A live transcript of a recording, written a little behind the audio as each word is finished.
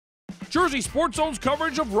Jersey Sports Zone's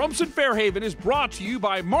coverage of Rumson-Fair is brought to you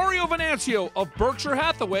by Mario Venancio of Berkshire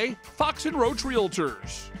Hathaway, Fox & Roach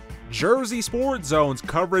Realtors. Jersey Sports Zone's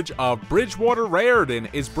coverage of Bridgewater-Raritan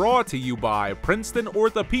is brought to you by Princeton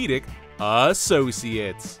Orthopedic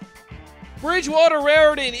Associates.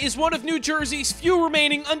 Bridgewater-Raritan is one of New Jersey's few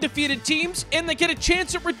remaining undefeated teams, and they get a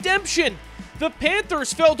chance at redemption. The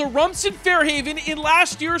Panthers fell to Rumson-Fair in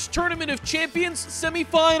last year's Tournament of Champions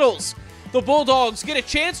semifinals. The Bulldogs get a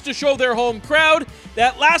chance to show their home crowd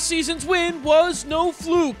that last season's win was no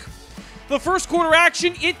fluke. The first quarter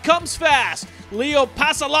action, it comes fast. Leo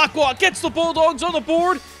Pasalacqua gets the Bulldogs on the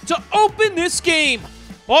board to open this game.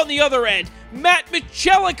 On the other end, Matt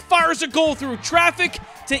Michelik fires a goal through traffic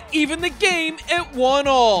to even the game at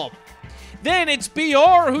 1-1. Then it's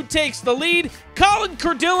BR who takes the lead. Colin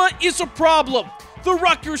Cardilla is a problem. The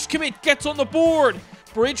Rutgers commit gets on the board.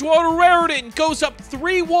 Bridgewater-Raritan goes up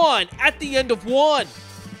 3-1 at the end of one.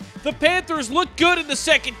 The Panthers look good in the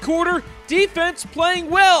second quarter, defense playing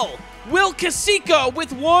well. Will Casica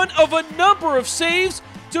with one of a number of saves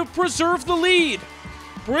to preserve the lead.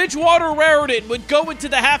 Bridgewater-Raritan would go into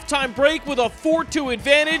the halftime break with a 4-2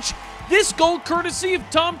 advantage. This goal courtesy of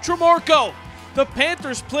Tom Tremarco. The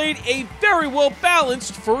Panthers played a very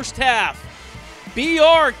well-balanced first half.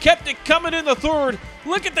 BR kept it coming in the third.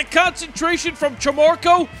 Look at the concentration from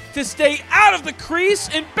Tremarco to stay out of the crease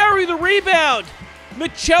and bury the rebound.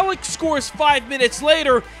 Michelik scores 5 minutes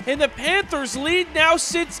later, and the Panthers' lead now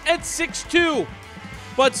sits at 6-2.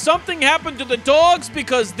 But something happened to the Dogs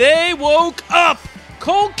because they woke up.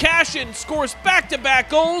 Cole Cashin scores back-to-back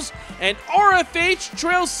goals, and RFH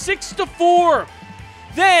trails 6-4.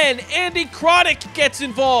 Then Andy Kroddick gets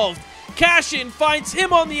involved. Cashin finds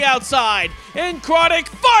him on the outside, and Kroddick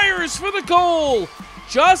fires for the goal.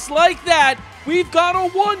 Just like that, we've got a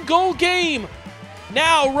one-goal game.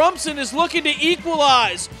 Now Rumson is looking to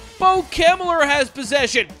equalize. Bo Kemmler has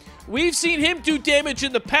possession. We've seen him do damage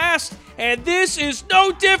in the past, and this is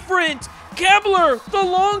no different. Kemmler, the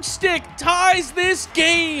long stick, ties this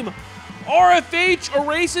game. RFH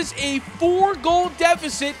erases a 4-goal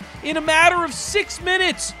deficit in a matter of 6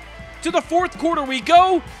 minutes. To the fourth quarter we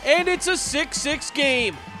go, and it's a 6-6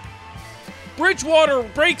 game. Bridgewater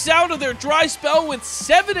breaks out of their dry spell with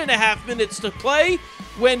 7.5 minutes to play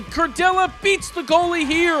when Cardilla beats the goalie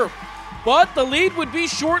here. But the lead would be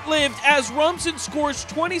short-lived as Rumson scores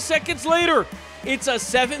 20 seconds later. It's a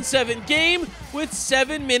 7-7 game with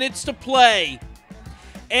 7 minutes to play.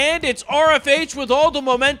 And it's RFH with all the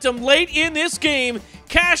momentum late in this game.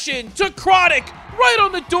 Cashin to Kroddick right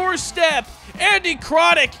on the doorstep. Andy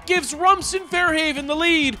Kroddick gives Rumson-Fair the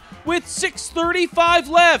lead with 6:35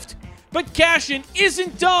 left. But Cashin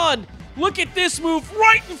isn't done. Look at this move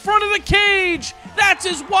right in front of the cage. That's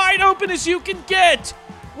as wide open as you can get.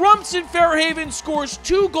 Rumson-Fair scores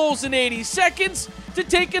 2 goals in 80 seconds to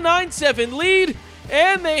take a 9-7 lead,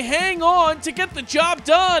 and they hang on to get the job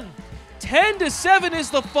done. 10-7 is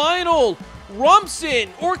the final. Rumson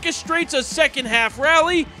orchestrates a second-half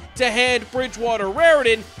rally to hand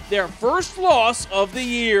Bridgewater-Raritan their first loss of the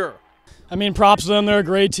year. I mean, props to them. They're a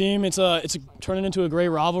great team. It's turning into a great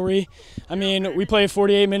rivalry. I mean, we play a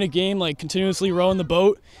 48-minute game, like continuously rowing the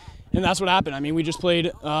boat, and that's what happened. I mean, we just played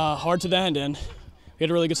hard to the end, and we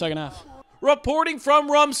had a really good second half. Reporting from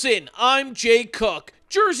Rumson, I'm Jay Cook,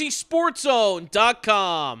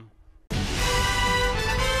 JerseySportsZone.com.